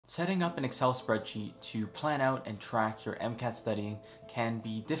Setting up an Excel spreadsheet to plan out and track your MCAT studying can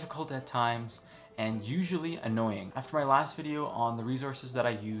be difficult at times and usually annoying. After my last video on the resources that I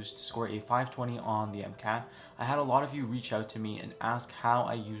used to score a 520 on the MCAT, I had a lot of you reach out to me and ask how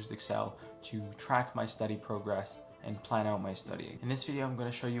I used Excel to track my study progress and plan out my studying. In this video, I'm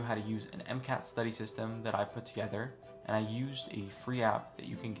going to show you how to use an MCAT study system that I put together, and I used a free app that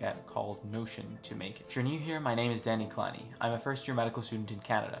you can get called Notion to make it. If you're new here, my name is Dani, Kilani. I'm a first-year medical student in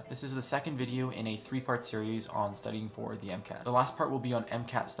Canada. This is the second video in a 3-part series on studying for the MCAT. The last part will be on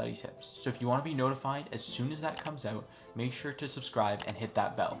MCAT study tips. So if you want to be notified as soon as that comes out, make sure to subscribe and hit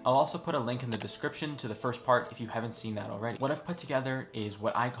that bell. I'll also put a link in the description to the first part if you haven't seen that already. What I've put together is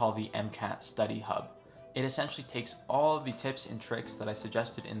what I call the MCAT Study Hub. It essentially takes all of the tips and tricks that I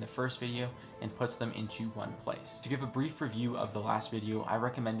suggested in the first video and puts them into one place. To give a brief review of the last video, I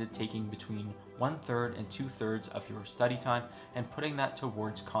recommended taking between 1/3 and 2/3 of your study time and putting that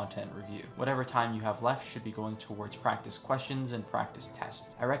towards content review. Whatever time you have left should be going towards practice questions and practice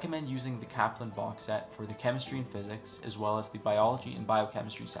tests. I recommend using the Kaplan box set for the chemistry and physics, as well as the biology and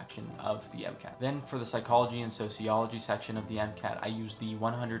biochemistry section of the MCAT. Then for the psychology and sociology section of the MCAT, I used the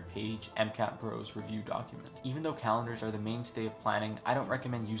 100-page MCAT Bros review document. Even though calendars are the mainstay of planning, I don't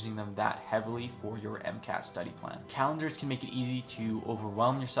recommend using them that heavily for your MCAT study plan. Calendars can make it easy to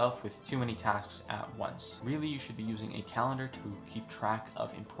overwhelm yourself with too many tasks at once. Really, you should be using a calendar to keep track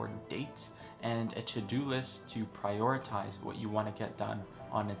of important dates and a to-do list to prioritize what you want to get done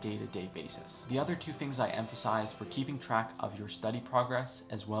on a day-to-day basis. The other two things I emphasized were keeping track of your study progress,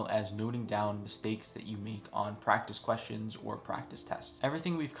 as well as noting down mistakes that you make on practice questions or practice tests.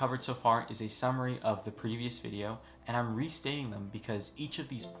 Everything we've covered so far is a summary of the previous video, and I'm restating them because each of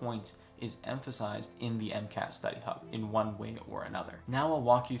these points is emphasized in the MCAT Study Hub in one way or another. Now I'll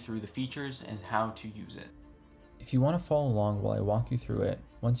walk you through the features and how to use it. If you want to follow along while I walk you through it,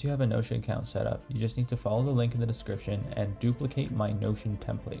 once you have a Notion account set up, you just need to follow the link in the description and duplicate my Notion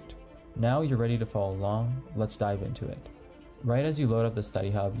template. Now you're ready to follow along, let's dive into it. Right as you load up the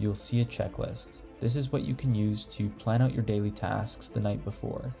Study Hub, you'll see a checklist. This is what you can use to plan out your daily tasks the night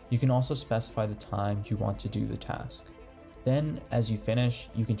before. You can also specify the time you want to do the task. Then, as you finish,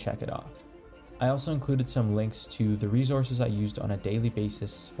 you can check it off. I also included some links to the resources I used on a daily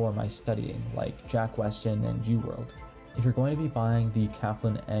basis for my studying, like Jack Weston and UWorld. If you're going to be buying the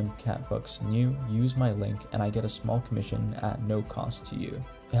Kaplan MCAT books new, use my link and I get a small commission at no cost to you.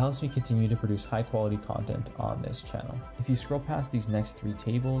 It helps me continue to produce high quality content on this channel. If you scroll past these next 3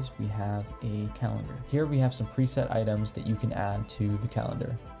 tables, we have a calendar. Here we have some preset items that you can add to the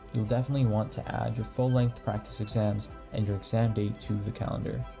calendar. You'll definitely want to add your full-length practice exams and your exam date to the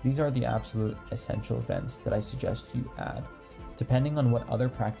calendar. These are the absolute essential events that I suggest you add. Depending on what other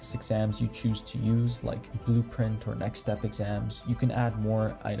practice exams you choose to use, like blueprint or next step exams, you can add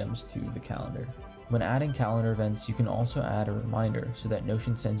more items to the calendar. When adding calendar events, you can also add a reminder so that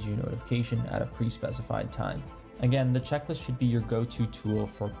Notion sends you a notification at a pre-specified time. Again, the checklist should be your go-to tool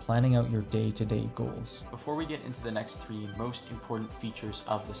for planning out your day-to-day goals. Before we get into the next 3 most important features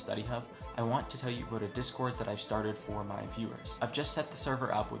of the Study Hub, I want to tell you about a Discord that I've started for my viewers. I've just set the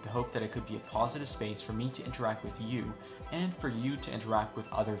server up with the hope that it could be a positive space for me to interact with you and for you to interact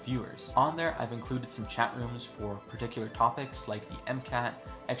with other viewers. On there, I've included some chat rooms for particular topics like the MCAT,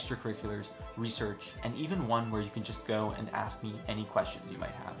 extracurriculars, research, and even one where you can just go and ask me any questions you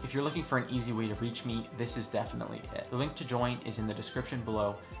might have. If you're looking for an easy way to reach me, this is definitely it. The link to join is in the description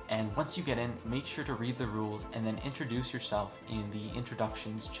below, and once you get in, make sure to read the rules and then introduce yourself in the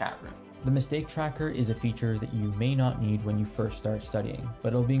introductions chat room. The mistake tracker is a feature that you may not need when you first start studying, but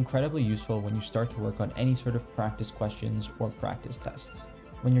it'll be incredibly useful when you start to work on any sort of practice questions or practice tests.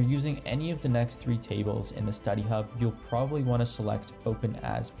 When you're using any of the next 3 tables in the Study Hub, you'll probably want to select Open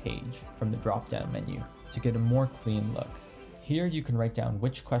As Page from the drop-down menu to get a more clean look. Here you can write down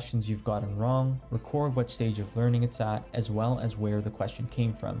which questions you've gotten wrong, record what stage of learning it's at, as well as where the question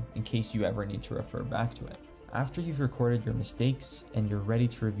came from in case you ever need to refer back to it. After you've recorded your mistakes and you're ready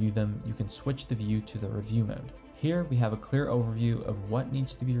to review them, you can switch the view to the review mode. Here we have a clear overview of what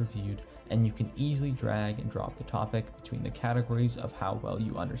needs to be reviewed, and you can easily drag and drop the topic between the categories of how well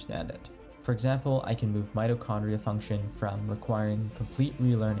you understand it. For example, I can move mitochondria function from requiring complete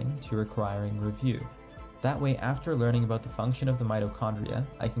relearning to requiring review. That way, after learning about the function of the mitochondria,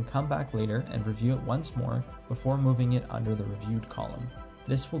 I can come back later and review it once more before moving it under the reviewed column.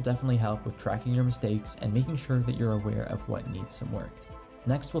 This will definitely help with tracking your mistakes and making sure that you're aware of what needs some work.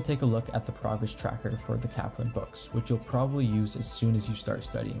 Next, we'll take a look at the progress tracker for the Kaplan books, which you'll probably use as soon as you start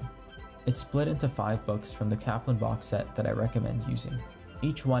studying. It's split into 5 books from the Kaplan box set that I recommend using.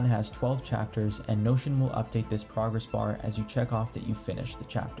 Each one has 12 chapters, and Notion will update this progress bar as you check off that you finished the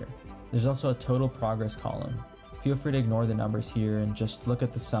chapter. There's also a total progress column. Feel free to ignore the numbers here and just look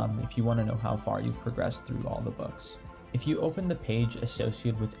at the sum if you want to know how far you've progressed through all the books. If you open the page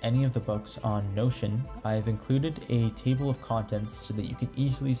associated with any of the books on Notion, I have included a table of contents so that you can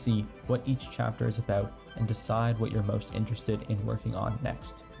easily see what each chapter is about and decide what you're most interested in working on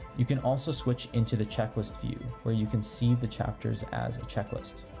next. You can also switch into the checklist view, where you can see the chapters as a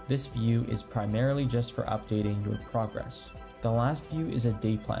checklist. This view is primarily just for updating your progress. The last view is a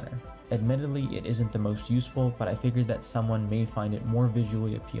day planner. Admittedly, it isn't the most useful, but I figured that someone may find it more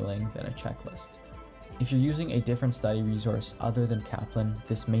visually appealing than a checklist. If you're using a different study resource other than Kaplan,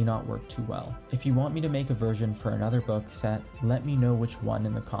 this may not work too well. If you want me to make a version for another book set, let me know which one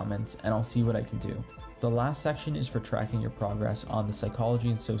in the comments and I'll see what I can do. The last section is for tracking your progress on the psychology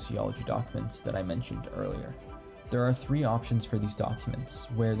and sociology documents that I mentioned earlier. There are 3 options for these documents,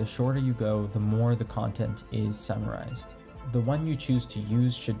 where the shorter you go, the more the content is summarized. The one you choose to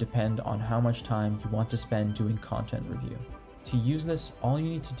use should depend on how much time you want to spend doing content review. To use this, all you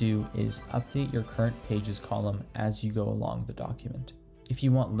need to do is update your current pages column as you go along the document. If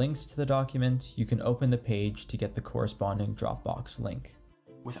you want links to the document, you can open the page to get the corresponding Dropbox link.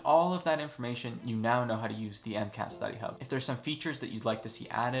 With all of that information, you now know how to use the MCAT Study Hub. If there's some features that you'd like to see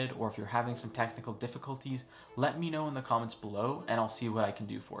added, or if you're having some technical difficulties, let me know in the comments below and I'll see what I can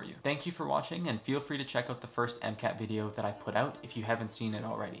do for you. Thank you for watching, and feel free to check out the first MCAT video that I put out if you haven't seen it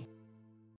already.